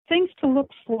to look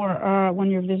for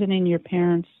when you're visiting your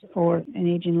parents or an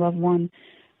aging loved one.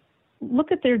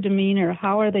 Look at their demeanor.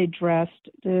 How are they dressed?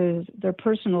 Does their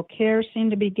personal care seem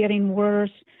to be getting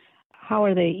worse? How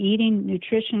are they eating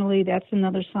nutritionally? That's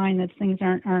another sign that things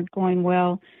aren't going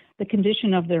well. The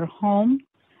condition of their home.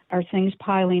 Are things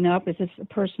piling up? Is this a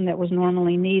person that was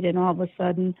normally neat and all of a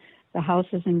sudden the house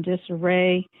is in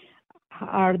disarray?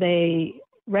 Are they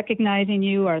recognizing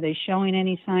you? Are they showing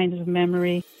any signs of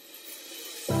memory?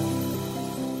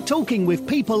 Talking with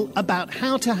people about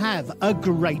how to have a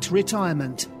great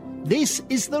retirement. This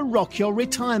is the Rock Your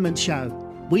Retirement Show.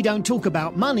 We don't talk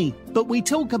about money, but we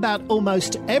talk about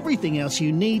almost everything else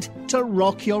you need to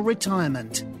rock your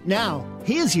retirement. Now,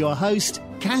 here's your host,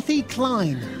 Kathy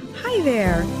Klein. Hi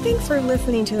there. Thanks for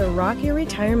listening to the Rock Your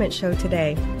Retirement Show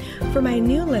today. For my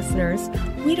new listeners,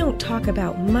 we don't talk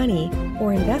about money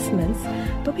or investments,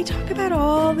 but we talk about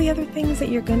all the other things that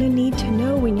you're going to need to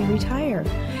know when you retire.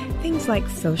 Things like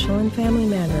social and family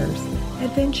matters,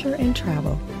 adventure and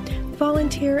travel,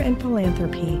 volunteer and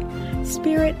philanthropy,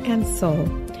 spirit and soul,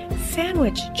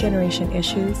 sandwich generation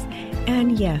issues,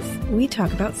 and yes, we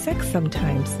talk about sex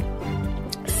sometimes.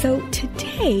 So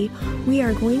today, we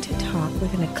are going to talk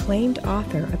with an acclaimed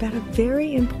author about a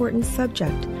very important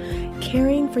subject,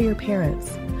 caring for your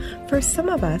parents. For some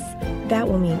of us, that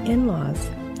will mean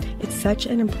in-laws. It's such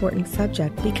an important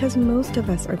subject because most of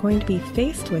us are going to be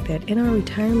faced with it in our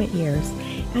retirement years,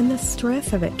 and the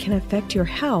stress of it can affect your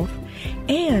health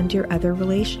and your other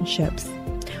relationships.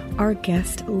 Our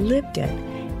guest lived it,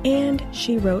 and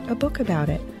she wrote a book about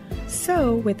it.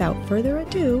 So, without further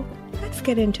ado, let's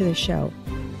get into the show.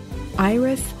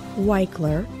 Iris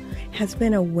Weichler has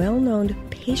been a well-known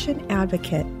patient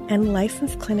advocate and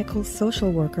licensed clinical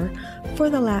social worker for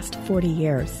the last 40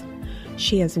 years.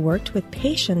 She has worked with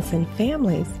patients and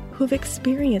families who've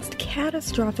experienced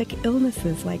catastrophic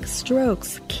illnesses like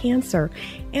strokes, cancer,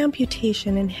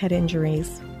 amputation, and head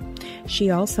injuries. She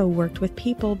also worked with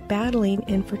people battling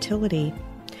infertility.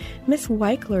 Miss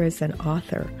Weichler is an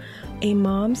author, a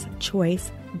Mom's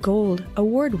Choice Gold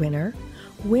Award winner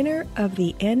of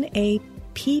the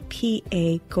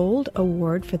NAPPA Gold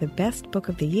Award for the Best Book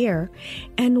of the Year,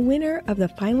 and winner of the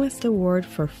Finalist Award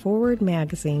for Forward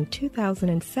Magazine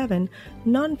 2007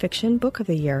 Nonfiction Book of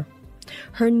the Year.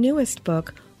 Her newest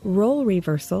book, Role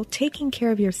Reversal, Taking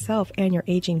Care of Yourself and Your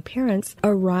Aging Parents,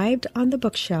 arrived on the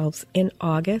bookshelves in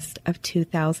August of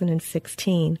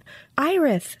 2016.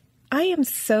 Iris, I am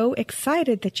so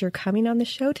excited that you're coming on the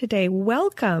show today.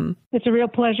 Welcome. It's a real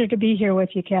pleasure to be here with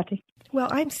you, Kathy. Well,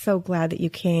 I'm so glad that you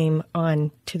came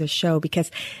on to the show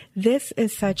because this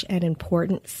is such an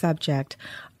important subject.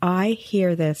 I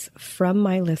hear this from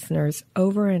my listeners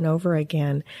over and over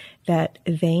again that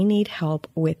they need help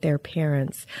with their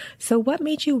parents. So what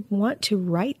made you want to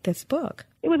write this book?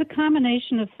 It was a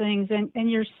combination of things, and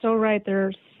you're so right. There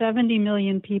are 70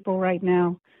 million people right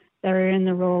now that are in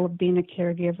the role of being a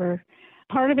caregiver.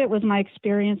 Part of it was my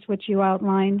experience, which you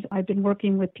outlined. I've been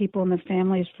working with people and their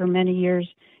families for many years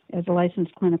as a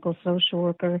licensed clinical social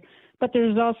worker. But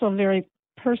there's also a very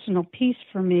personal piece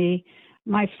for me.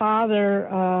 My father,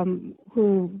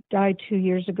 who died 2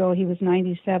 years ago, he was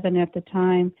 97 at the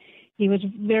time. He was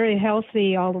very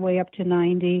healthy all the way up to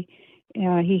 90.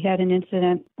 He had an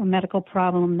incident, a medical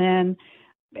problem then,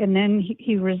 and then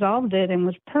he resolved it and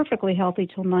was perfectly healthy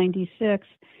till 96.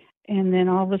 And then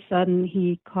all of a sudden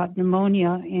he caught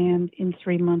pneumonia, and in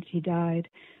 3 months he died.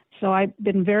 So I've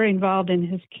been very involved in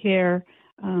his care.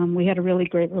 We had a really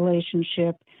great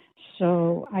relationship.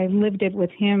 So I lived it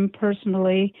with him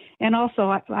personally. And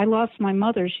also I lost my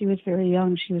mother. She was very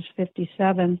young. She was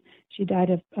 57. She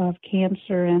died of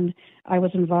cancer, and I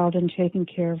was involved in taking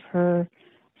care of her.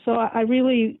 So I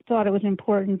really thought it was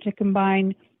important to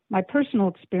combine my personal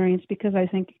experience, because I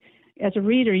think as a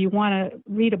reader, you want to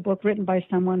read a book written by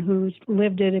someone who's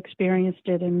lived it, experienced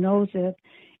it, and knows it,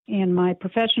 and my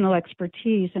professional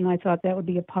expertise. And I thought that would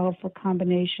be a powerful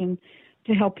combination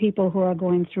to help people who are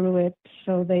going through it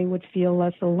so they would feel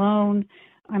less alone.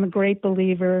 I'm a great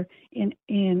believer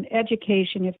in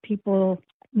education. If people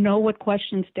know what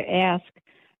questions to ask,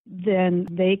 then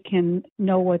they can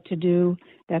know what to do.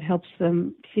 That helps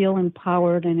them feel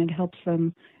empowered, and it helps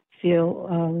them feel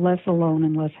less alone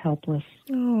and less helpless.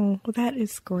 Oh, well, that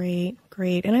is great.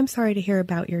 Great. And I'm sorry to hear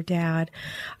about your dad.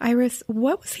 Iris,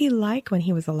 what was he like when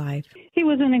he was alive? He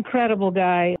was an incredible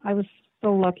guy. I was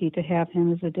so lucky to have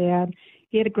him as a dad.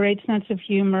 He had a great sense of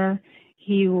humor.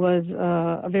 He was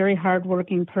a very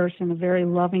hardworking person, a very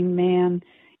loving man.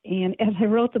 And as I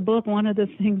wrote the book, one of the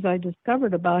things I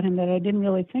discovered about him that I didn't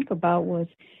really think about was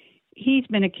he's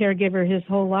been a caregiver his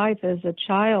whole life. As a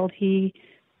child, he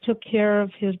took care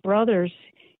of his brothers.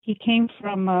 He came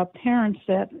from parents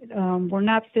that were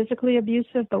not physically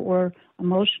abusive, but were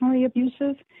emotionally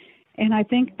abusive. And I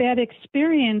think that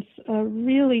experience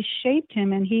really shaped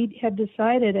him, and he had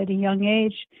decided at a young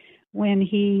age when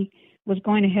he was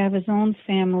going to have his own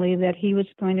family that he was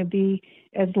going to be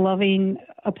as loving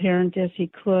a parent as he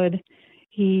could.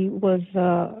 He was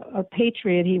a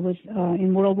patriot. He was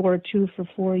in World War II for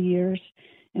 4 years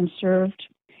and served.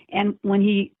 And when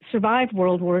he survived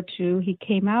World War II, he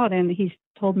came out, and he's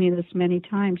told me this many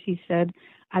times. He said,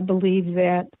 I believe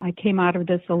that I came out of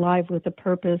this alive with a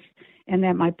purpose, and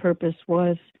that my purpose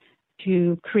was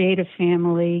to create a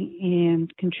family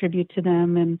and contribute to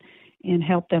them and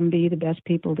help them be the best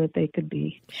people that they could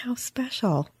be. How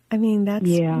special. I mean,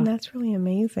 that's really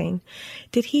amazing.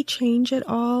 Did he change at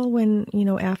all when,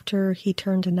 after he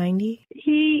turned to 90?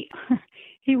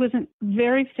 He was a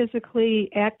very physically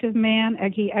active man.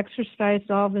 He exercised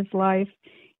all of his life.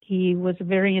 He was a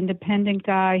very independent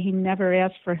guy. He never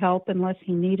asked for help unless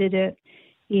he needed it.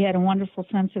 He had a wonderful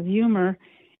sense of humor,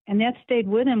 and that stayed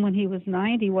with him when he was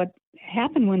 90. What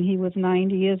happened when he was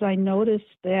 90 is I noticed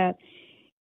that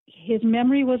his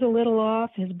memory was a little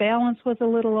off. His balance was a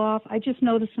little off. I just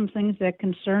noticed some things that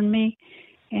concerned me,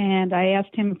 and I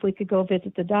asked him if we could go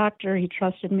visit the doctor. He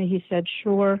trusted me. He said,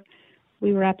 sure.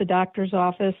 We were at the doctor's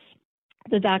office.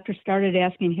 The doctor started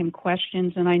asking him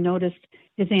questions, and I noticed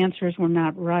his answers were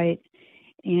not right.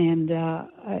 And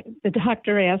the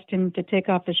doctor asked him to take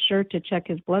off his shirt to check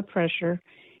his blood pressure.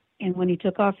 And when he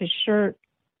took off his shirt,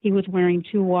 he was wearing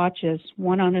 2 watches,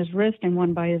 one on his wrist and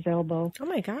one by his elbow. Oh,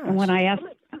 my gosh. And when I asked,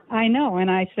 I know, and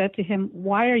I said to him,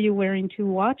 why are you wearing 2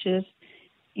 watches?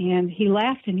 And he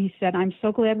laughed and he said, I'm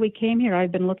so glad we came here.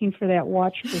 I've been looking for that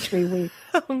watch for 3 weeks.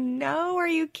 Oh, no. Are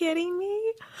you kidding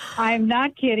me? I'm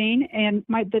not kidding. And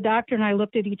the doctor and I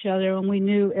looked at each other, and we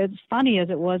knew, as funny as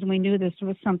it was, we knew this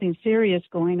was something serious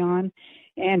going on.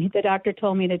 And the doctor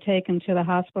told me to take him to the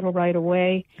hospital right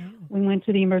away. Oh. We went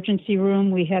to the emergency room.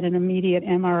 We had an immediate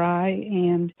MRI,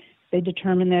 and they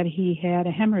determined that he had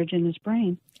a hemorrhage in his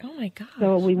brain. Oh, my gosh.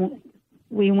 So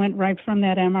we went right from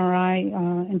that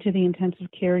MRI into the intensive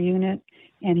care unit,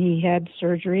 and he had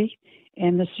surgery.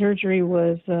 And the surgery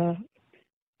was a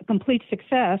complete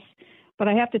success. But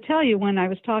I have to tell you, when I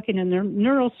was talking to the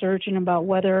neurosurgeon about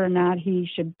whether or not he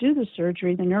should do the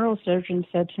surgery, the neurosurgeon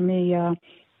said to me,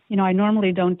 I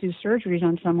normally don't do surgeries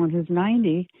on someone who's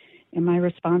 90. And my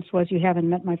response was, you haven't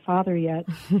met my father yet.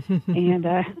 And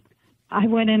I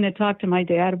went in to talk to my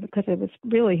dad because it was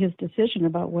really his decision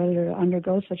about whether to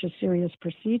undergo such a serious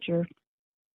procedure.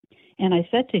 And I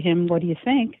said to him, what do you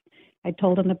think? I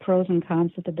told him the pros and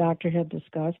cons that the doctor had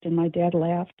discussed, and my dad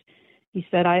laughed. He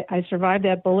said, I survived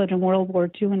that bullet in World War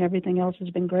II, and everything else has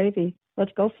been gravy.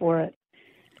 Let's go for it.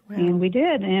 Wow. And we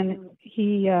did, and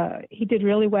he did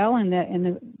really well in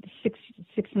the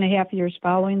 6.5 years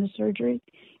following the surgery.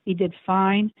 He did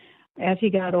fine. As he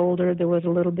got older, there was a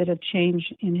little bit of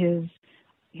change in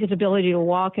his ability to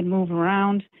walk and move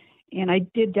around, and I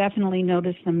did definitely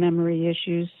notice some memory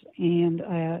issues and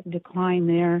decline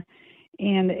there.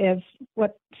 And as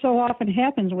what so often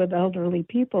happens with elderly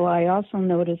people, I also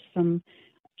noticed some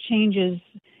changes.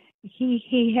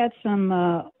 He had some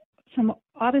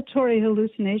auditory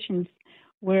hallucinations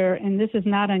where, and this is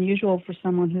not unusual for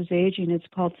someone who's aging, it's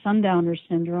called sundowner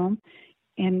syndrome.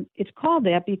 And it's called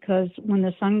that because when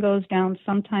the sun goes down,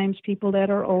 sometimes people that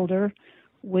are older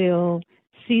will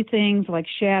see things like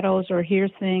shadows or hear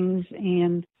things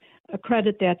and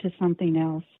accredit that to something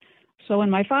else. So in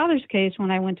my father's case, when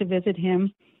I went to visit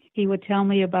him, he would tell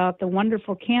me about the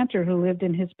wonderful cantor who lived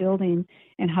in his building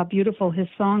and how beautiful his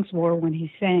songs were when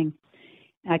he sang.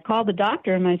 I called the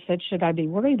doctor and I said, should I be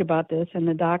worried about this? And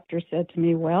the doctor said to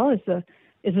me, well, is the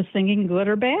singing good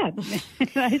or bad?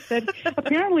 And I said,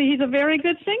 apparently he's a very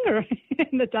good singer.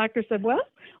 And the doctor said, well,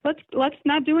 let's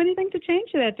not do anything to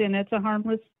change that then. It's a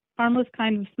harmless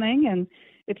kind of thing, and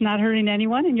it's not hurting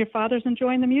anyone, and your father's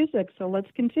enjoying the music, so let's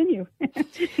continue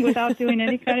without doing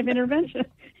any kind of intervention.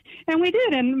 And we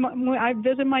did, and I'd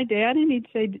visit my dad, and he'd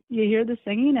say, you hear the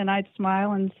singing? And I'd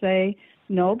smile and say,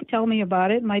 no, but tell me about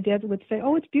it. And my dad would say,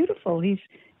 oh, it's beautiful. He's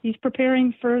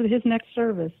preparing for his next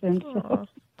service. And so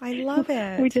I love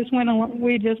it. We just went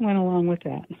along with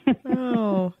that.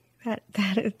 Oh,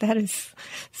 that is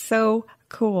so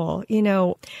cool.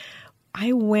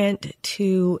 I went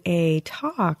to a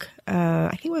talk, I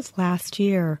think it was last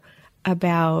year,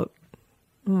 about,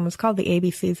 it was called the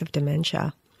ABCs of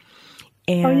Dementia.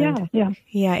 And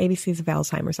Yeah, ABCs of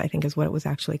Alzheimer's, I think is what it was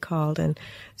actually called. And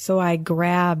so I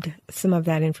grabbed some of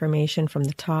that information from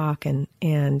the talk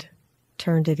and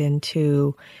turned it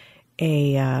into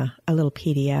a little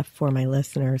PDF for my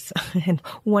listeners. And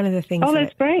one of the things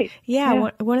that's great. Yeah.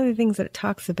 One of the things that it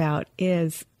talks about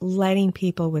is letting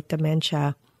people with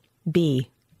dementia be,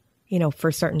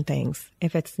 for certain things.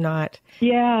 If it's not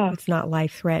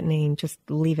life-threatening, just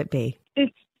leave it be.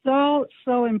 It's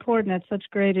so important. That's such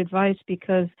great advice,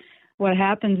 because what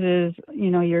happens is,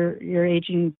 your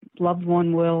aging loved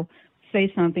one will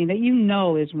say something that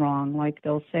is wrong. Like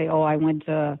they'll say, "Oh, I went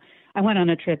on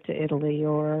a trip to Italy,"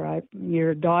 or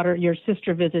your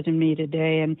sister visited me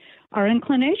today. And our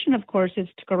inclination, of course, is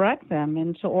to correct them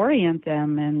and to orient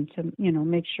them and to,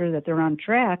 make sure that they're on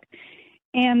track.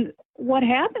 And what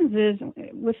happens is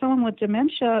with someone with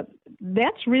dementia,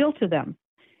 that's real to them.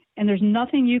 And there's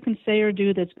nothing you can say or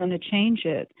do that's going to change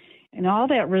it. And all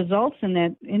that results in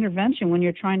that intervention when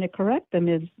you're trying to correct them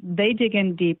is they dig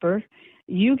in deeper,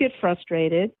 you get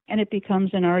frustrated, and it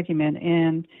becomes an argument.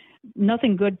 And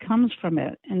nothing good comes from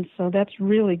it. And so that's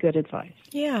really good advice.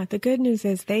 Yeah, the good news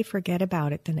is they forget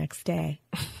about it the next day.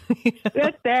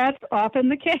 That's often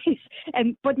the case.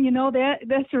 But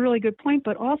that's a really good point.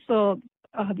 But also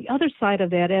the other side of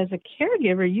that, as a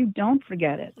caregiver, you don't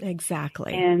forget it.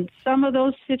 Exactly. And some of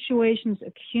those situations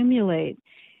accumulate.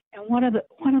 And one of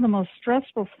the most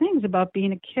stressful things about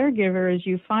being a caregiver is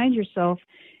you find yourself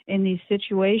in these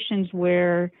situations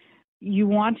where you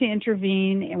want to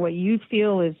intervene, and what you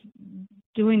feel is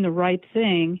doing the right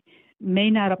thing may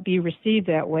not be received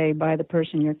that way by the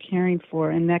person you're caring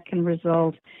for. And that can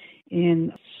result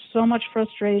in so much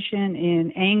frustration,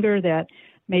 in anger that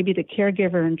maybe the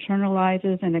caregiver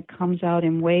internalizes, and it comes out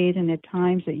in ways and at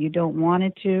times that you don't want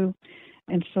it to.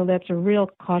 And so that's a real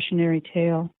cautionary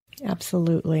tale.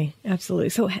 Absolutely. Absolutely.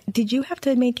 So did you have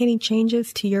to make any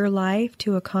changes to your life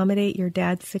to accommodate your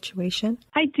dad's situation?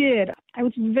 I did. I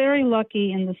was very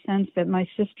lucky in the sense that my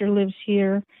sister lives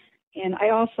here, and I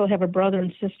also have a brother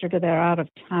and sister that are out of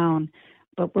town,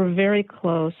 but we're very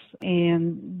close,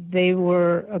 and they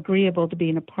were agreeable to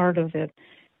being a part of it.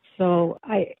 So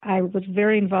I was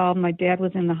very involved. My dad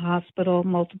was in the hospital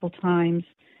multiple times,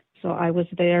 so I was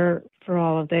there for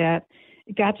all of that.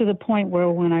 It got to the point where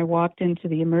when I walked into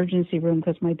the emergency room,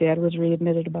 because my dad was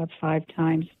readmitted about 5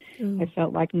 times, I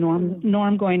felt like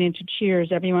Norm going into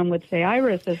Cheers. Everyone would say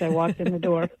Iris as I walked in the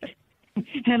door.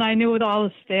 And I knew with all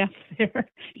the staff there,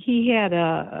 he had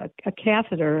a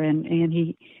catheter, and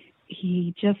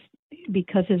he just,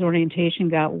 because his orientation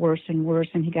got worse and worse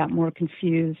and he got more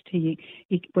confused, he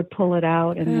would pull it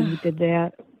out, and then he did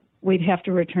that. We'd have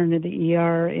to return to the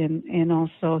ER, and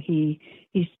also he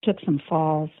took some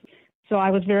falls. So I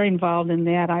was very involved in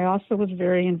that. I also was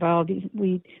very involved.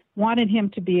 We wanted him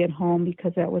to be at home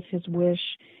because that was his wish,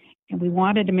 and we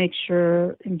wanted to make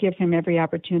sure and give him every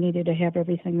opportunity to have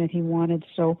everything that he wanted.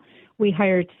 So we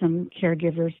hired some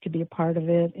caregivers to be a part of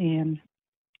it, and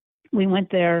we went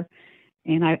there,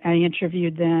 and I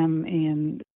interviewed them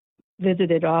and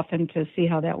visited often to see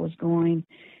how that was going.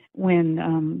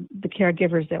 When the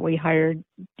caregivers that we hired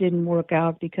didn't work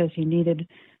out because he needed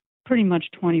pretty much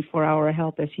 24-hour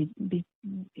help as he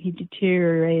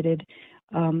deteriorated.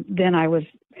 Then I was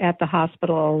at the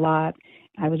hospital a lot.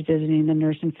 I was visiting the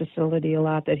nursing facility a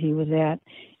lot that he was at.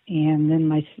 And then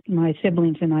my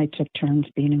siblings and I took turns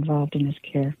being involved in his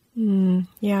care.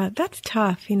 Yeah, that's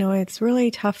tough. It's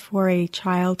really tough for a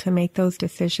child to make those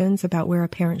decisions about where a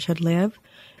parent should live.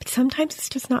 But sometimes it's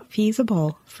just not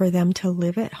feasible for them to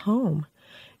live at home.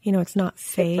 It's not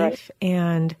safe. Right.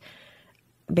 And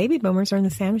baby boomers are in the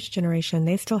sandwich generation.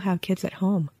 They still have kids at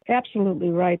home. Absolutely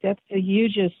right. That's the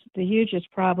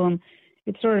hugest problem.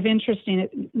 It's sort of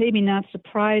interesting, maybe not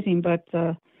surprising, but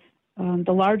the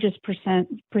largest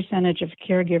percentage of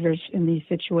caregivers in these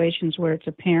situations where it's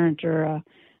a parent or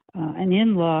an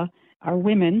in-law are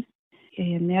women,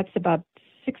 and that's about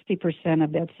 60%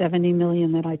 of that 70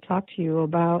 million that I talked to you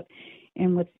about.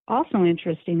 And what's also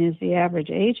interesting is the average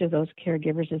age of those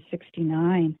caregivers is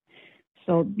 69.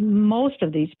 So most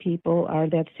of these people are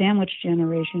that sandwich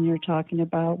generation you're talking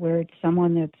about, where it's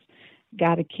someone that's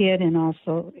got a kid and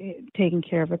also taking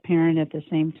care of a parent at the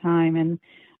same time. And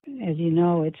as you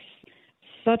know, it's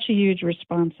such a huge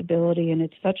responsibility, and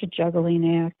it's such a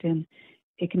juggling act, and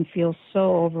it can feel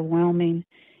so overwhelming.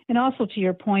 And also to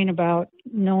your point about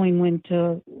knowing when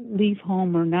to leave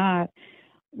home or not,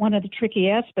 one of the tricky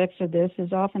aspects of this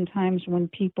is oftentimes when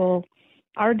people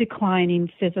are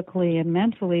declining physically and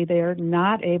mentally, they're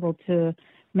not able to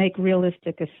make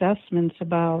realistic assessments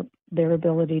about their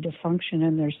ability to function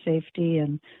and their safety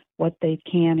and what they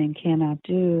can and cannot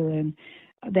do. And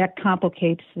that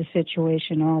complicates the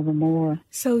situation all the more.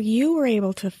 So you were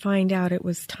able to find out it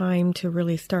was time to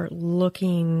really start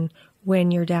looking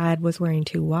when your dad was wearing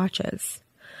 2 watches.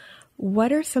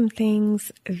 what are some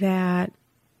things that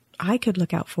I could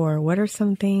look out for? What are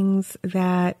some things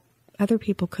that other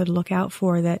people could look out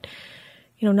for that,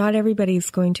 not everybody's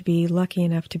going to be lucky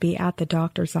enough to be at the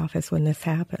doctor's office when this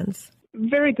happens?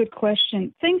 Very good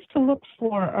question. Things to look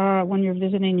for when you're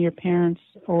visiting your parents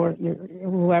or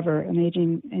whoever, an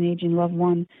aging loved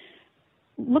one.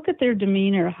 Look at their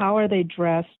demeanor. How are they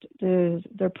dressed? Does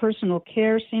their personal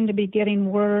care seem to be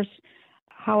getting worse?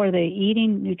 How are they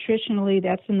eating nutritionally?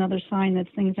 That's another sign that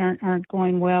things aren't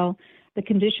going well. The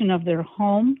condition of their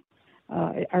home.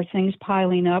 Are things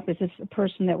piling up? Is this a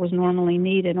person that was normally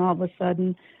neat and all of a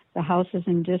sudden the house is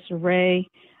in disarray?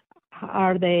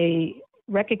 Are they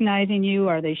recognizing you?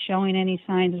 Are they showing any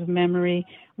signs of memory?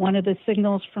 One of the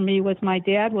signals for me with my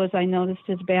dad was I noticed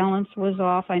his balance was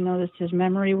off. I noticed his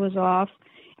memory was off.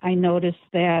 I noticed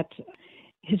that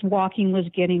his walking was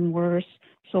getting worse.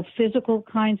 So physical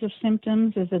kinds of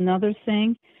symptoms is another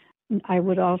thing. I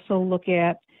would also look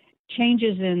at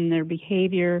changes in their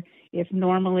behavior. If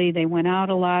normally they went out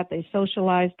a lot, they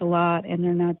socialized a lot, and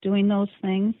they're not doing those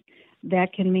things,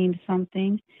 that can mean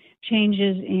something.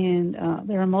 Changes in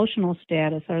their emotional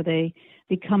status. Are they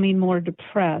becoming more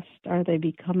depressed? Are they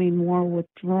becoming more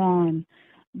withdrawn?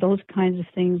 Those kinds of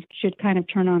things should kind of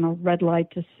turn on a red light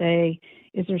to say,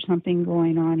 is there something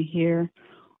going on here?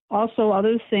 Also,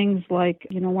 other things like,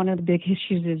 one of the big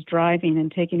issues is driving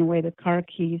and taking away the car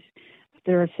keys.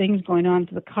 There are things going on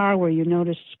to the car where you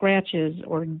notice scratches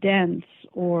or dents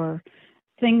or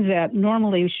things that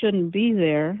normally shouldn't be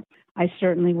there. I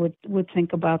certainly would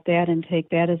think about that and take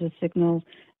that as a signal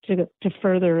to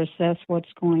further assess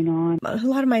what's going on. A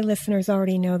lot of my listeners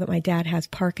already know that my dad has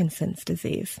Parkinson's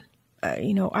disease.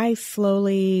 I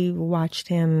slowly watched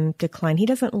him decline. He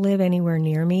doesn't live anywhere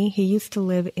near me. He used to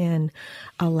live in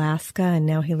Alaska, and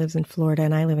now he lives in Florida,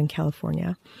 and I live in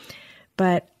California.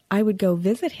 But I would go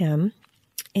visit him,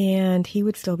 and he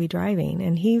would still be driving.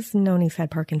 And he's had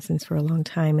Parkinson's for a long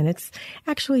time, and it's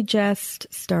actually just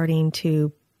starting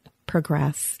to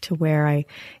progress to where I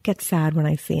get sad when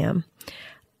I see him.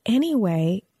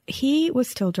 Anyway, he was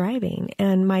still driving,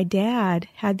 and my dad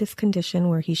had this condition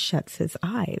where he shuts his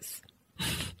eyes.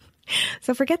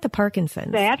 So forget the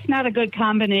Parkinson's. That's not a good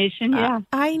combination, yeah.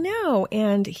 I know,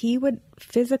 and he would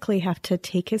physically have to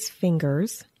take his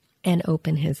fingers and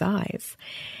open his eyes.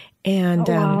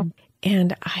 And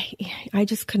and I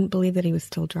just couldn't believe that he was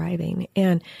still driving.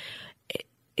 And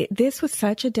this was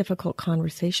such a difficult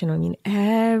conversation. I mean,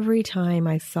 every time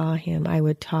I saw him, I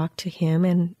would talk to him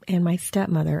and my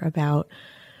stepmother about,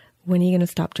 when are you going to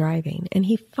stop driving? And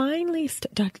he finally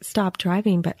stopped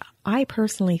driving, but I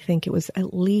personally think it was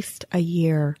at least a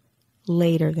year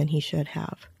later than he should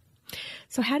have.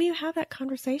 So how do you have that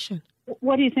conversation?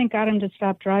 What do you think got him to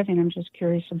stop driving? I'm just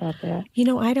curious about that.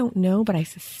 I don't know, but I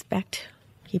suspect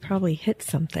he probably hit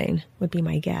something, would be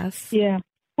my guess. Yeah.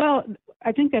 Well,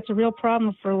 I think that's a real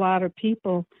problem for a lot of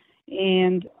people.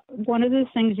 And one of the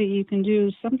things that you can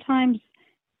do, sometimes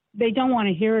they don't want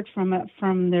to hear it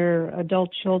from their adult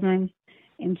children.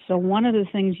 And so one of the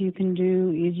things you can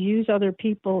do is use other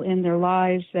people in their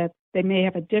lives that they may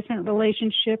have a different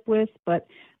relationship with, but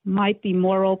might be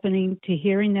more opening to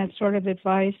hearing that sort of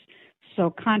advice. So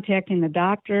contacting the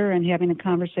doctor and having a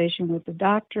conversation with the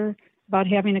doctor about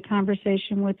having a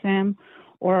conversation with them,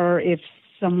 or if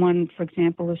someone, for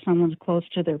example, if someone's close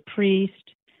to their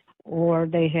priest, or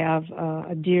they have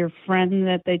a dear friend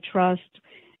that they trust,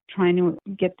 trying to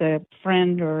get the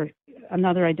friend or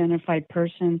another identified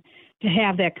person to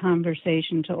have that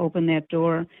conversation, to open that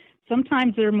door.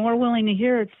 Sometimes they're more willing to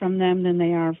hear it from them than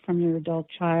they are from your adult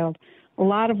child. A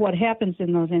lot of what happens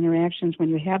in those interactions when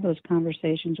you have those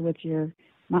conversations with your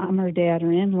mom or dad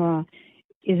or in-law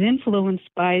is influenced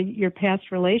by your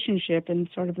past relationship and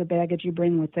sort of the baggage you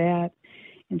bring with that.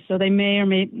 And so they may or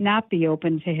may not be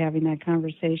open to having that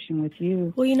conversation with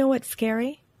you. Well, you know what's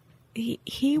scary?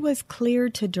 He was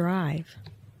cleared to drive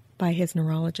by his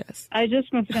neurologist. I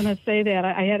just was going to say that.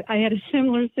 I had a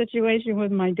similar situation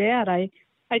with my dad. I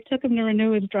took him to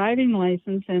renew his driving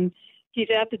license, and he's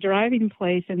at the driving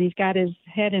place, and he's got his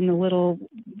head in the little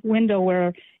window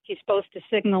where he's supposed to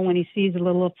signal when he sees the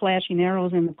little flashing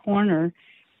arrows in the corner,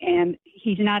 and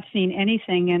he's not seen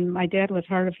anything. And my dad was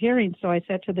hard of hearing, so I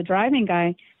said to the driving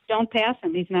guy, don't pass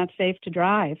him. He's not safe to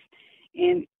drive.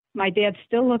 And my dad's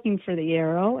still looking for the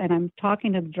arrow, and I'm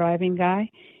talking to the driving guy.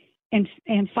 And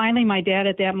finally, my dad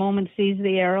at that moment sees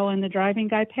the arrow, and the driving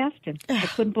guy passed him. I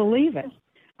couldn't believe it.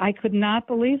 I could not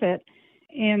believe it.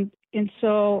 And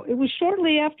so it was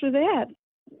shortly after that,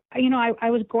 I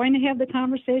was going to have the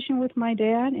conversation with my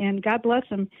dad, and God bless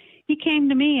him, he came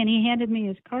to me and he handed me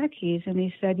his car keys, and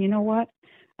he said, you know what?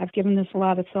 I've given this a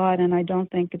lot of thought, and I don't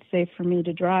think it's safe for me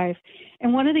to drive.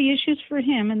 And one of the issues for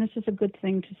him, and this is a good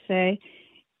thing to say,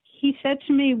 he said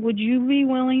to me, would you be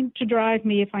willing to drive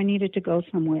me if I needed to go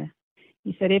somewhere?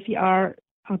 He said, if you are,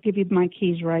 I'll give you my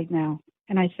keys right now.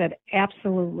 And I said,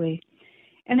 absolutely.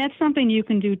 And that's something you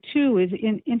can do, too, is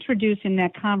introducing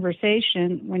that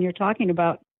conversation when you're talking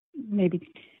about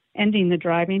maybe ending the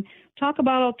driving. Talk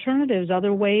about alternatives,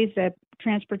 other ways that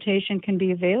transportation can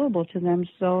be available to them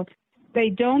so they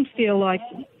don't feel like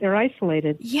they're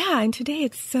isolated. Yeah, and today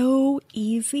it's so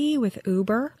easy with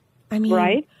Uber. I mean,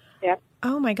 right? Yeah.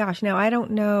 Oh, my gosh. Now, I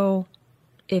don't know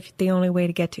if the only way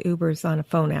to get to Uber is on a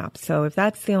phone app. So if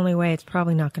that's the only way, it's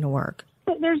probably not going to work.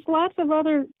 But there's lots of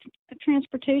other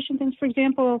transportation things. For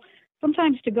example,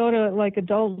 sometimes to go to like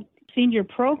adult senior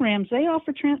programs, they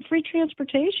offer free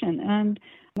transportation. And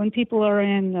when people are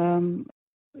in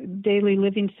daily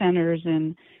living centers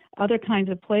and other kinds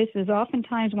of places,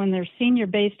 oftentimes when they're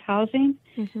senior-based housing,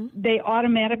 they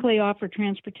automatically offer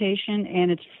transportation,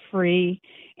 and it's free,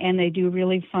 and they do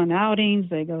really fun outings.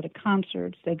 They go to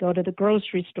concerts. They go to the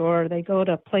grocery store. They go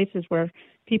to places where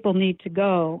people need to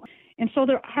go. And so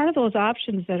there are those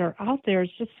options that are out there.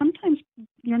 It's just sometimes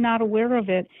you're not aware of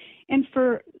it. And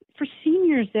for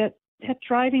seniors, that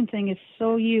driving thing is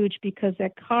so huge because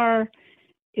that car,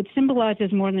 it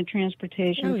symbolizes more than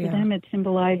transportation. Oh, yeah. For them, it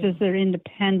symbolizes their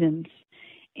independence.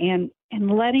 And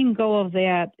letting go of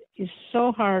that is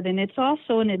so hard. And it's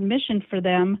also an admission for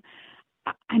them,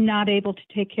 I'm not able to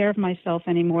take care of myself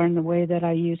anymore in the way that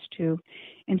I used to.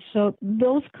 And so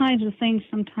those kinds of things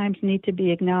sometimes need to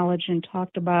be acknowledged and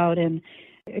talked about, and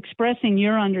expressing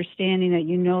your understanding that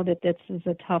you know that this is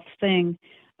a tough thing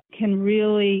can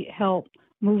really help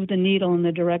move the needle in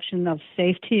the direction of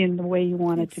safety and the way you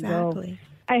want it to go.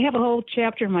 I have a whole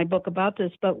chapter in my book about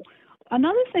this, but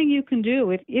another thing you can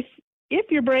do if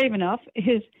you're brave enough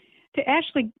is to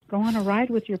actually go on a ride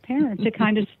with your parent to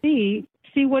kind of see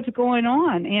what's going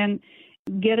on and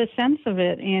get a sense of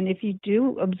it. And if you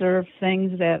do observe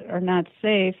things that are not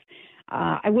safe,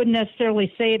 I wouldn't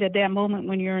necessarily say it at that moment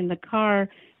when you're in the car,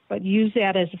 but use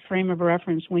that as a frame of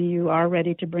reference when you are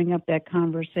ready to bring up that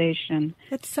conversation.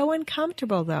 It's so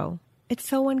uncomfortable, though. It's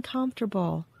so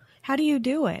uncomfortable. How do you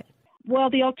do it? Well,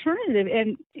 the alternative,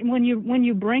 and when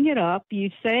you bring it up, you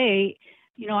say,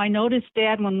 I noticed,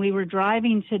 Dad, when we were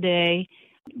driving today,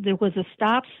 there was a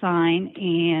stop sign,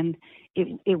 and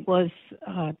it was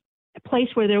a place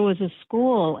where there was a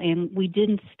school, and we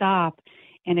didn't stop.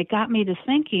 And it got me to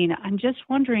thinking, I'm just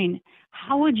wondering,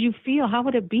 how would you feel? How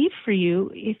would it be for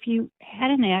you if you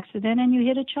had an accident and you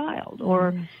hit a child?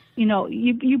 Or,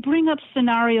 you bring up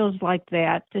scenarios like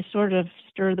that to sort of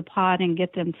stir the pot and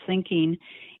get them thinking.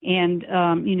 And,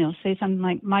 say something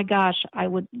like, my gosh, I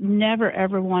would never,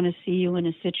 ever want to see you in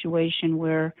a situation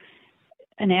where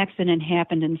an accident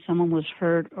happened and someone was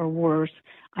hurt or worse.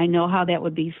 I know how that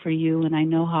would be for you, and I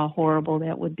know how horrible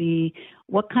that would be.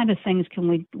 What kind of things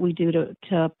can we do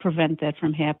to prevent that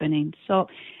from happening? So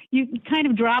you kind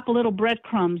of drop little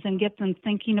breadcrumbs and get them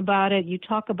thinking about it. You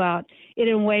talk about it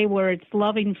in a way where it's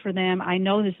loving for them. I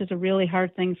know this is a really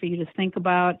hard thing for you to think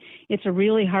about. It's a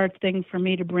really hard thing for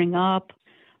me to bring up,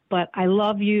 but I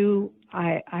love you.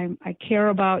 I care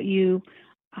about you.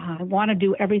 I want to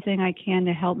do everything I can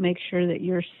to help make sure that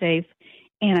you're safe.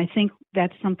 And I think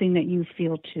that's something that you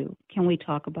feel too. Can we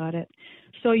talk about it?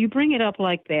 So you bring it up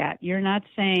like that. You're not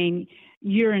saying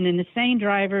you're an insane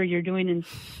driver, you're doing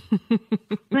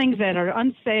things that are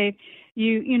unsafe.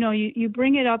 You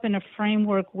bring it up in a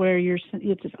framework where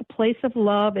it's a place of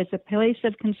love, it's a place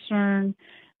of concern,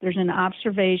 there's an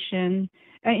observation.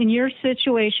 In your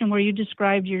situation where you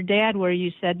described your dad, where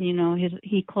you said,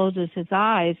 he closes his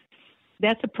eyes,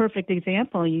 that's a perfect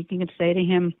example. You can say to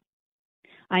him,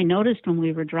 I noticed when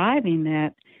we were driving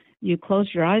that you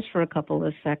closed your eyes for a couple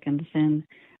of seconds, and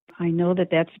I know that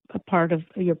that's a part of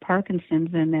your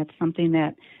Parkinson's, and that's something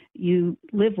that you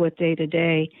live with day to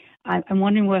day. I'm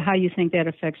wondering how you think that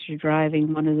affects your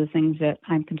driving. One of the things that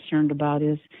I'm concerned about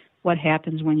is what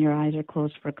happens when your eyes are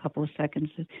closed for a couple of seconds.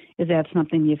 Is that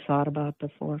something you've thought about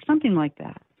before? Something like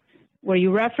that, where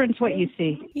you reference what you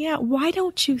see. Yeah, why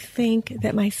don't you think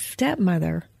that my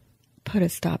stepmother put a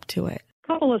stop to it? A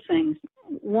couple of things.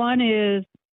 One is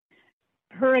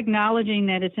her acknowledging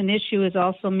that it's an issue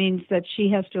also means that she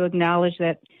has to acknowledge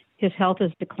that his health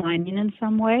is declining in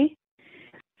some way.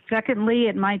 Secondly,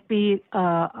 it might be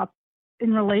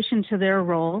in relation to their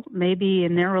role. Maybe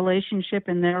in their relationship,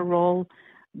 in their role,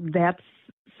 that's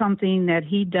something that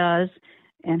he does,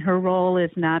 and her role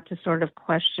is not to sort of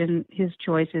question his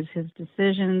choices, his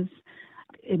decisions.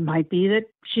 It might be that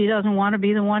she doesn't want to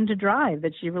be the one to drive,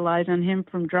 that she relies on him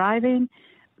from driving.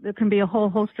 there can be a whole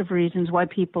host of reasons why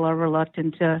people are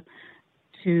reluctant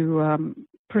to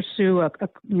pursue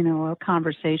a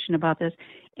conversation about this.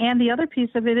 And the other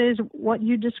piece of it is what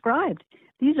you described.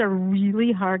 These are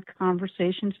really hard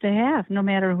conversations to have, no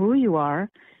matter who you are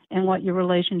and what your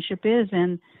relationship is.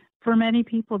 And for many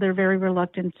people, they're very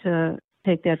reluctant to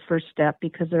take that first step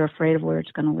because they're afraid of where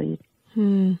it's going to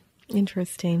lead.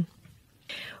 Interesting.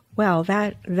 Well,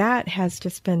 that has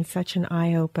just been such an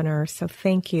eye-opener, so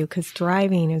thank you, because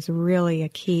driving is really a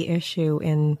key issue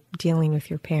in dealing with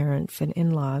your parents and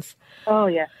in-laws. Oh,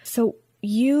 yeah. So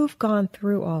you've gone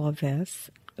through all of this.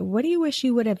 What do you wish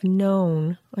you would have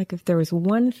known, like if there was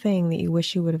one thing that you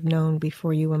wish you would have known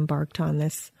before you embarked on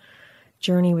this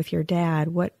journey with your dad,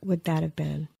 what would that have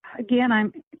been? Again, I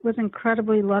was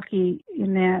incredibly lucky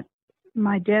in that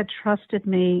my dad trusted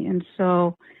me, and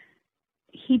so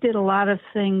he did a lot of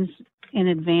things in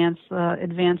advance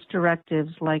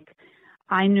directives, like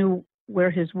I knew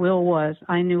where his will was.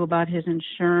 I knew about his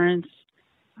insurance.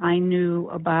 I knew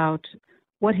about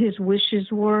what his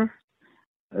wishes were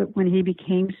when he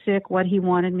became sick, what he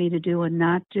wanted me to do and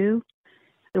not do.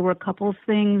 There were a couple of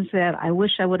things that I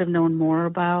wish I would have known more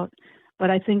about, but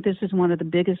I think this is one of the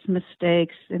biggest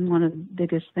mistakes and one of the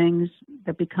biggest things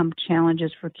that become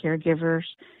challenges for caregivers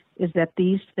is that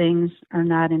these things are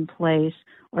not in place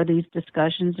or these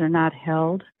discussions are not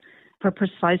held for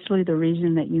precisely the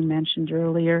reason that you mentioned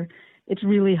earlier. It's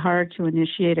really hard to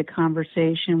initiate a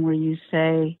conversation where you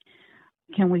say,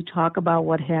 can we talk about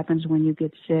what happens when you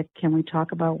get sick? Can we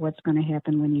talk about what's going to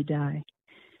happen when you die?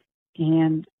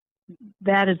 And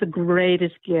that is the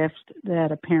greatest gift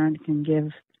that a parent can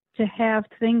give, to have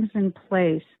things in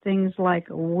place, things like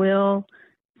a will,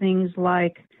 things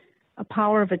like a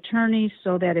power of attorney,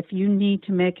 so that if you need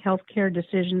to make healthcare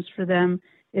decisions for them,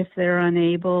 if they're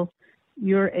unable,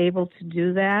 you're able to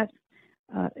do that.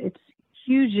 It's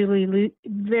hugely,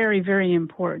 very, very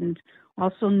important.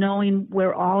 Also, knowing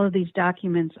where all of these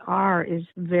documents are is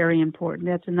very important.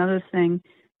 That's another thing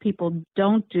people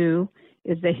don't do,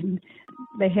 is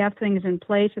they have things in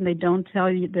place and they don't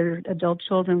tell you their adult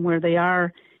children where they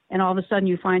are. And all of a sudden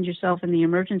you find yourself in the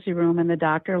emergency room and the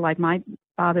doctor, like my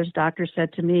father's doctor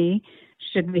said to me,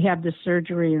 should we have this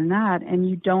surgery or not? And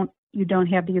you don't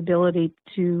have the ability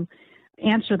to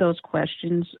answer those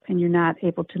questions, and you're not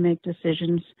able to make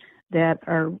decisions that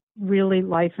are really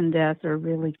life and death or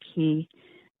really key.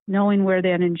 Knowing where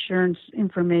that insurance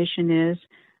information is,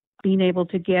 being able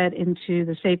to get into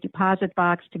the safe deposit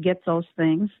box to get those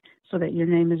things so that your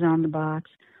name is on the box.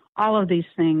 All of these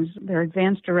things, they're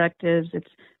advanced directives.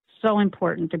 It's so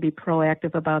important to be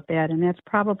proactive about that. And that's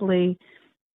probably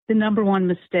the number one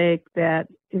mistake that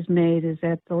is made, is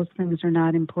that those things are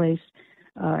not in place.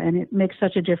 And it makes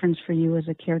such a difference for you as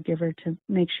a caregiver to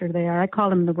make sure they are. I call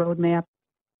them the roadmap.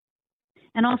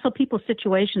 And also people's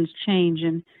situations change,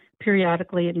 and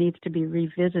periodically it needs to be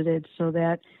revisited so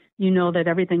that you know that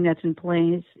everything that's in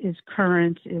place is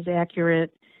current, is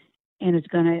accurate, and is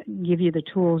going to give you the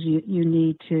tools you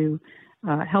need to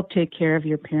help take care of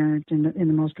your parent in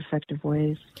the most effective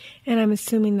ways. And I'm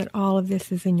assuming that all of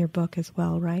this is in your book as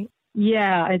well, right?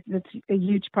 Yeah, it's a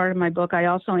huge part of my book. I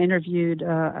also interviewed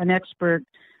an expert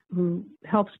who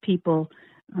helps people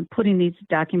putting these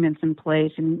documents in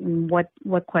place and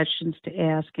what questions to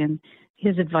ask, and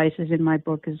his advice is in my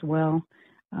book as well.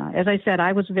 As I said,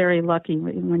 I was very lucky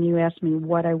when you asked me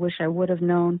what I wish I would have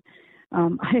known.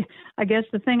 I guess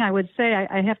the thing I would say,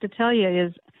 I have to tell you,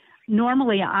 is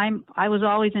normally I was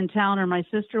always in town, or my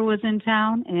sister was in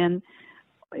town, and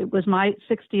it was my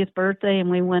 60th birthday, and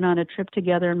we went on a trip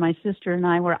together, and my sister and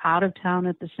I were out of town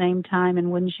at the same time, and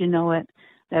wouldn't you know it,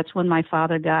 that's when my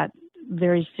father got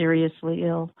very seriously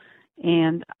ill.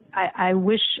 And I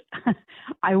wish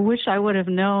I would have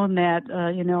known that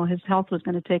his health was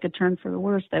going to take a turn for the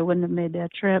worse. I wouldn't have made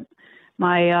that trip.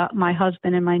 My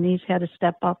husband and my niece had to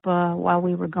step up while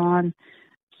we were gone,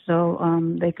 so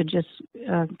they could just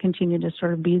continue to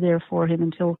sort of be there for him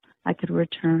until I could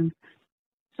return.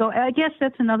 So I guess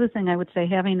that's another thing I would say,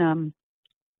 having an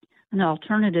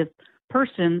alternative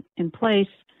person in place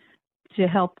to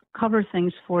help cover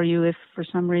things for you if for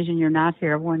some reason you're not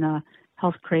here when a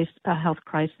health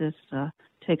crisis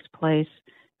takes place.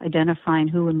 Identifying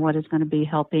who and what is going to be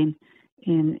helping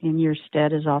in your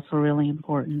stead is also really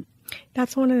important.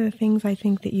 That's one of the things I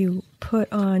think that you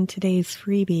put on today's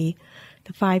freebie,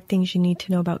 the 5 things you need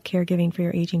to know about caregiving for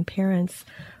your aging parents.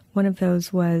 One of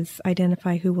those was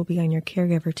identify who will be on your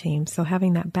caregiver team. So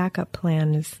having that backup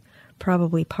plan is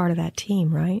probably part of that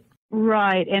team, right?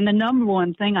 Right. And the number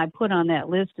one thing I put on that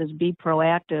list is be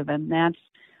proactive. And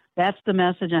that's the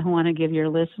message I want to give your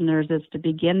listeners, is to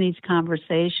begin these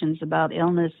conversations about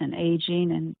illness and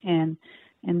aging and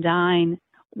and dying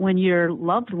when your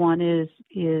loved one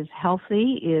is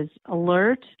healthy, is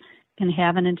alert, can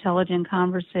have an intelligent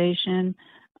conversation.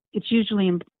 It's usually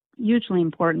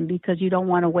important because you don't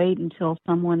want to wait until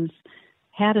someone's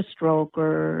had a stroke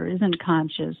or isn't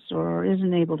conscious or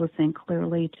isn't able to think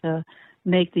clearly to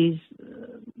make these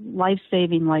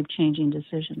life-saving, life-changing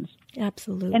decisions.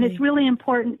 Absolutely. And it's really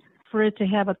important for it to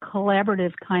have a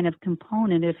collaborative kind of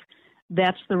component if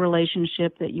that's the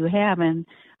relationship that you have. And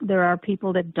there are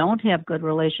people that don't have good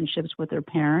relationships with their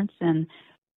parents. And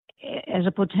as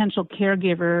a potential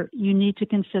caregiver, you need to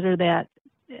consider that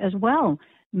as well.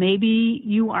 Maybe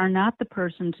you are not the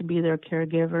person to be their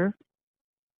caregiver.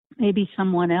 Maybe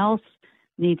someone else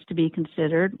needs to be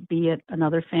considered, be it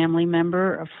another family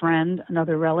member, a friend,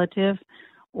 another relative,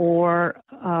 or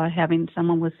having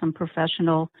someone with some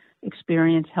professional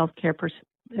experience, healthcare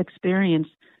experience,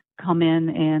 come in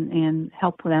and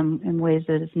help them in ways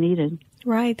that is needed.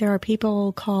 Right. There are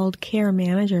people called care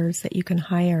managers that you can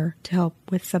hire to help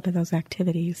with some of those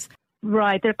activities.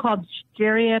 Right. They're called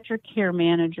geriatric care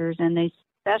managers, and they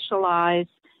specialize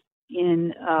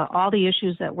in all the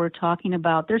issues that we're talking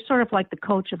about. They're sort of like the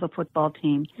coach of a football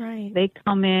team. Right. They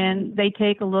come in, they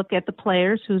take a look at the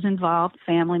players who's involved,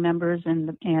 family members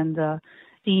and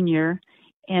senior,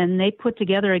 and they put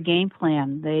together a game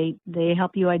plan. They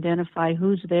help you identify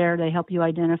who's there. They help you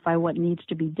identify what needs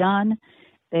to be done.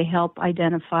 They help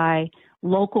identify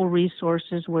local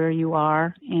resources where you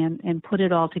are and put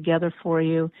it all together for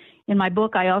you. In my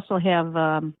book, I also have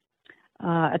a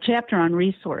chapter on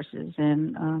resources,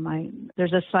 and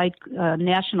there's a site,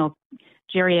 National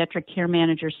Geriatric Care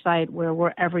Manager site, where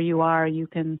wherever you are, you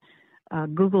can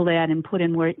Google that and put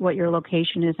in what your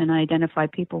location is and identify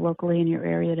people locally in your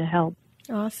area to help.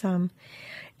 Awesome.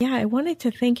 Yeah, I wanted to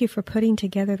thank you for putting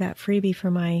together that freebie for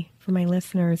my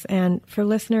listeners. And for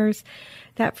listeners,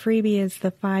 that freebie is the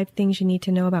 5 things you need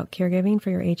to know about caregiving for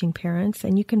your aging parents.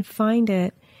 And you can find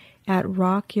it at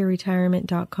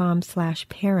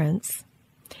rockyourretirement.com/parents.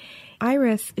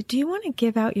 Iris, do you want to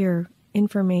give out your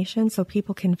information so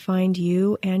people can find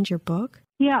you and your book?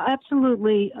 Yeah,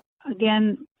 absolutely.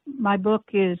 Again, my book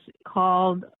is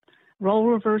called Role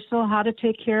Reversal, How to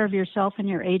Take Care of Yourself and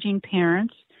Your Aging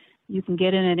Parents. You can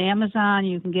get it at Amazon,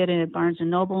 you can get it at Barnes &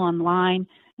 Noble online,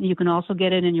 and you can also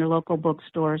get it in your local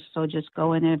bookstores. So just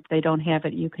go in, if they don't have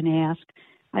it, you can ask.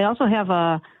 I also have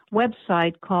a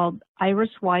website called Iris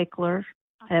Weichler.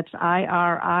 That's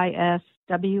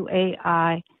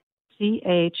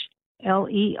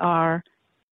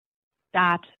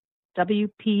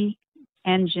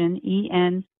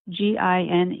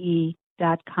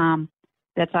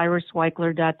That's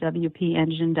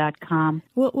irisweichler.wpengine.com.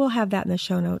 We'll have that in the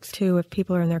show notes, too, if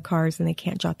people are in their cars and they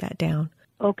can't jot that down.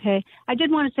 Okay. I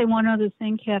did want to say one other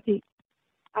thing, Kathy.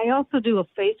 I also do a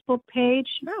Facebook page.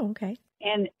 Oh, okay.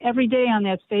 And every day on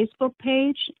that Facebook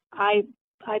page, I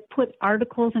put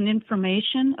articles and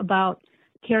information about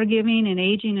caregiving and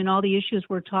aging and all the issues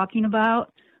we're talking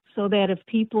about, so that if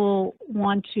people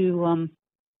want to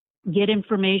get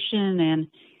information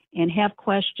and have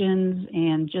questions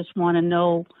and just want to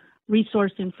know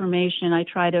resource information, I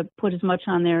try to put as much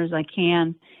on there as I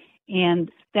can.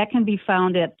 And that can be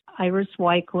found at Iris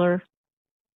Weichler,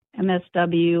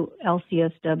 MSW,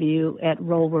 LCSW at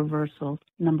Role Reversal,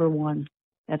 #1.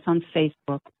 That's on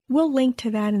Facebook. We'll link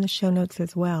to that in the show notes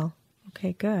as well.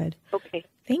 Okay, good. Okay.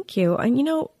 Thank you. And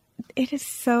it is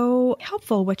so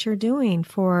helpful what you're doing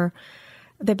for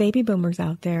the baby boomers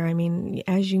out there. I mean,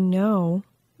 as you know,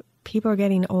 people are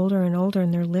getting older and older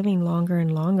and they're living longer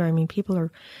and longer. I mean, people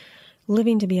are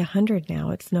living to be 100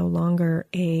 now. It's no longer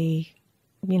an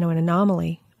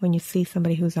anomaly when you see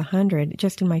somebody who's 100.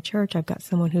 Just in my church, I've got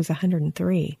someone who's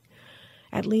 103.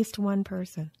 At least one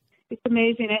person. It's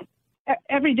amazing.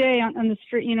 Every day on the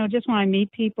street, just when I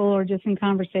meet people or just in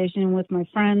conversation with my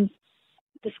friends,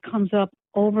 this comes up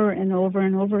over and over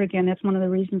and over again. That's one of the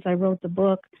reasons I wrote the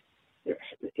book.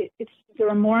 There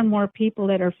are more and more people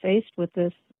that are faced with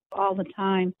this all the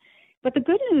time. But the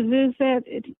good news is that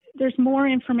there's more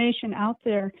information out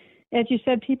there. As you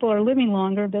said, people are living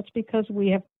longer. That's because we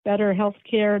have better health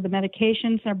care. The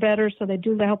medications are better, so they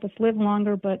do help us live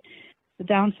longer. But the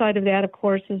downside of that, of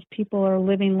course, is people are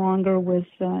living longer with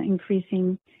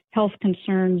increasing health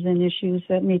concerns and issues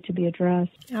that need to be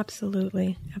addressed.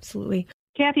 Absolutely. Absolutely.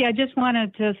 Kathy, I just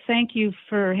wanted to thank you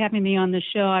for having me on the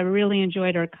show. I really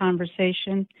enjoyed our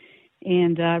conversation,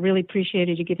 and really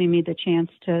appreciated you giving me the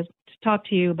chance to talk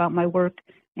to you about my work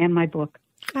and my book.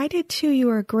 I did too. You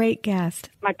were a great guest.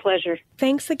 My pleasure.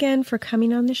 Thanks again for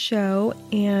coming on the show.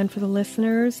 And for the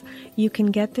listeners, you can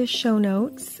get the show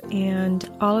notes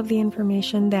and all of the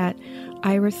information that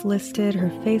Iris listed, her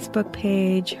Facebook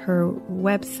page, her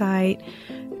website,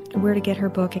 where to get her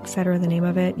book, etc., the name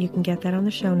of it. You can get that on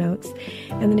the show notes.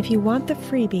 And then if you want the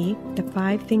freebie, the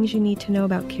 5 things you need to know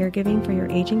about caregiving for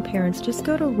your aging parents, just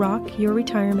go to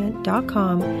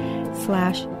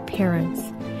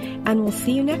rockyourretirement.com/parents. And we'll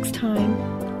see you next time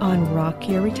on Rock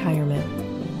Your Retirement.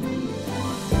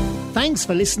 Thanks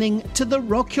for listening to the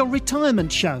Rock Your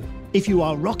Retirement Show. If you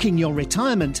are rocking your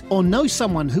retirement or know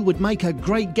someone who would make a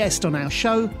great guest on our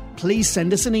show, please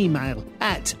send us an email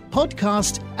at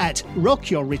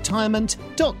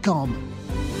podcast@rockyourretirement.com.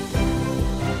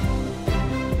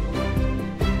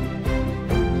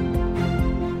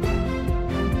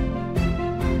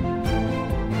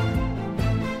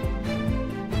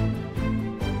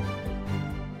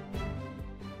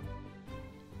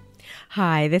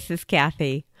 Hi, this is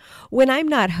Kathy. When I'm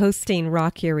not hosting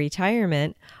Rock Your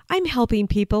Retirement, I'm helping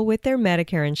people with their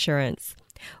Medicare insurance.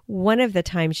 One of the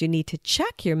times you need to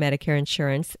check your Medicare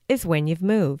insurance is when you've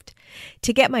moved.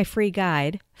 To get my free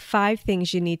guide, 5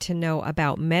 things you need to know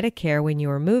about Medicare when you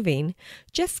are moving,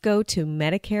 just go to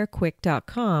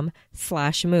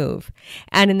medicarequick.com/move.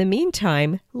 And in the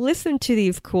meantime, listen to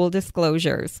these cool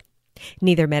disclosures.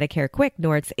 Neither Medicare Quick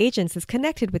nor its agents is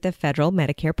connected with the federal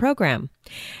Medicare program.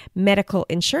 Medical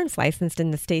insurance licensed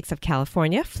in the states of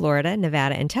California, Florida,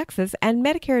 Nevada, and Texas, and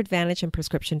Medicare Advantage and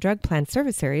prescription drug plan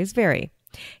service areas vary.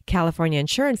 California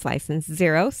Insurance License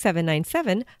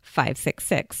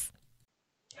 0797566.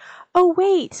 Oh,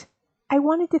 wait! I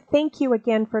wanted to thank you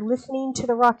again for listening to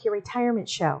the Rock Your Retirement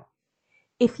Show.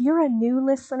 If you're a new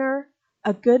listener,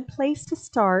 a good place to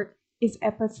start is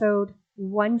episode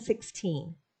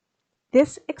 116.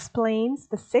 This explains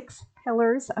the 6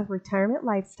 pillars of retirement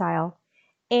lifestyle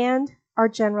and our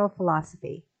general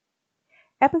philosophy.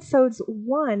 Episodes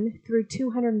 1 through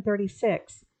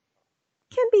 236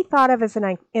 can be thought of as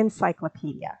an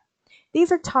encyclopedia.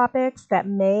 These are topics that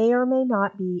may or may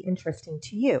not be interesting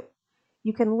to you.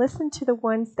 You can listen to the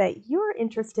ones that you're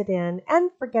interested in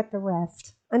and forget the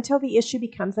rest until the issue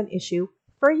becomes an issue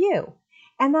for you.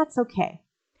 And that's okay.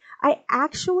 I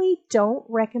actually don't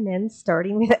recommend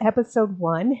starting with episode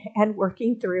 1 and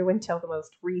working through until the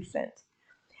most recent.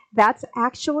 That's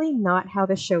actually not how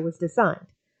the show was designed.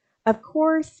 Of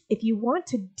course, if you want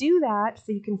to do that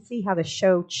so you can see how the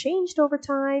show changed over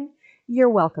time, you're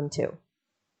welcome to.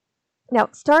 Now,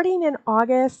 starting in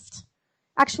August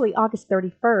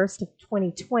 31st of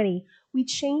 2020, we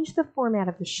changed the format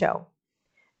of the show.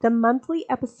 The monthly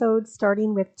episodes,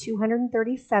 starting with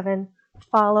 237,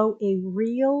 follow a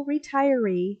real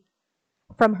retiree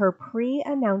from her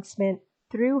pre-announcement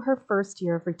through her first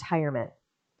year of retirement.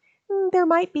 There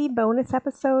might be bonus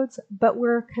episodes, but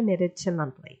we're committed to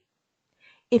monthly.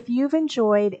 If you've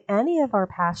enjoyed any of our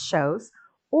past shows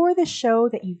or the show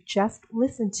that you've just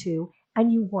listened to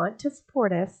and you want to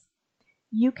support us,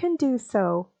 you can do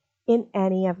so in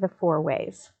any of the 4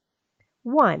 ways.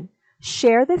 1.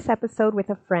 Share this episode with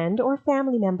a friend or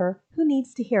family member who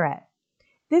needs to hear it.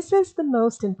 This is the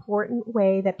most important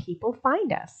way that people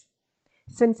find us.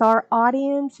 Since our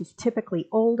audience is typically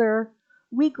older,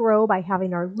 we grow by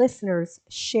having our listeners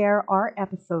share our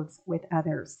episodes with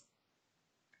others.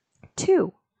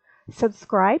 2.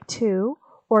 Subscribe to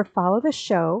or follow the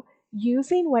show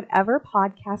using whatever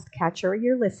podcast catcher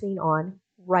you're listening on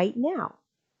right now.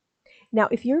 Now,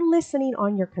 if you're listening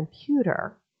on your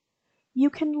computer, you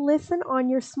can listen on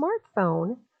your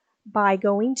smartphone by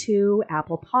going to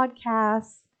Apple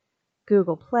Podcasts,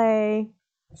 Google Play,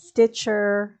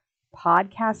 Stitcher,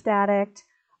 Podcast Addict,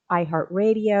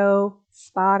 iHeartRadio,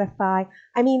 Spotify.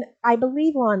 I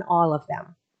believe we're on all of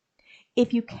them.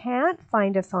 If you can't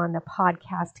find us on the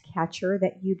podcast catcher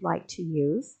that you'd like to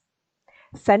use,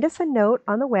 send us a note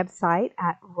on the website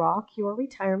at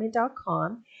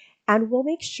rockyourretirement.com and we'll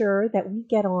make sure that we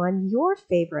get on your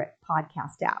favorite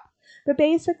podcast app. But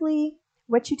basically,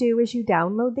 what you do is you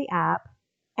download the app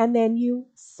and then you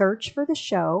search for the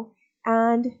show,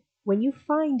 and when you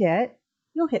find it,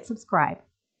 you'll hit subscribe.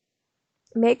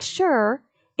 Make sure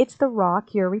it's the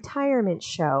Rock Your Retirement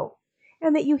Show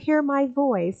and that you hear my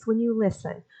voice when you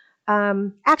listen.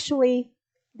 Actually,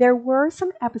 there were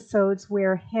some episodes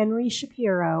where Henry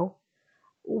Shapiro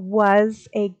was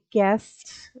a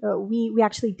guest. We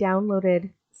actually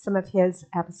downloaded some of his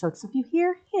episodes. So if you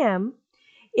hear him,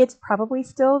 it's probably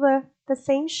still the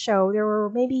same show. There were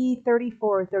maybe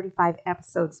 34 or 35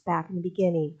 episodes back in the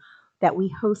beginning that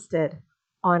we hosted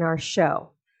on our show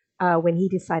when he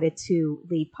decided to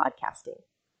leave podcasting.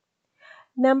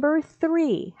 Number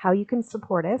 3, how you can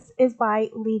support us is by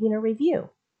leaving a review.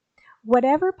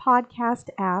 Whatever podcast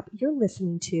app you're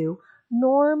listening to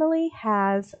normally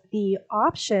has the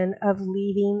option of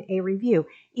leaving a review,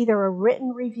 either a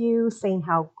written review saying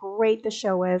how great the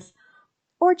show is,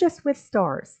 or just with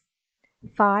stars.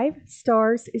 5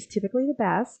 stars is typically the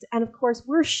best, and of course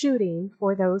we're shooting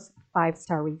for those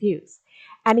 5-star reviews.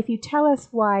 And if you tell us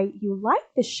why you like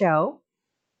the show,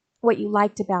 what you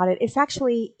liked about it, it's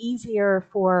actually easier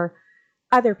for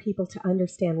other people to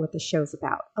understand what the show's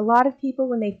about. A lot of people,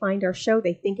 when they find our show,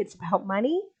 they think it's about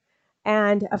money,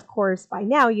 and of course by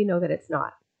now you know that it's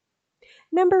not.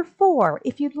 Number 4,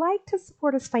 if you'd like to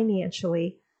support us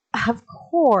financially, of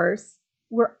course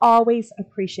we're always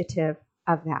appreciative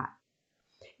of that.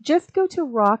 Just go to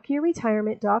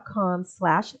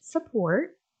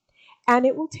rockyourretirement.com/support, and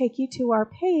it will take you to our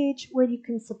page where you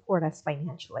can support us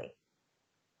financially.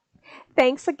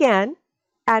 Thanks again,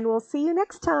 and we'll see you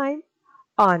next time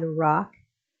on Rock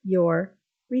Your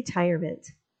Retirement.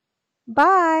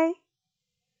 Bye.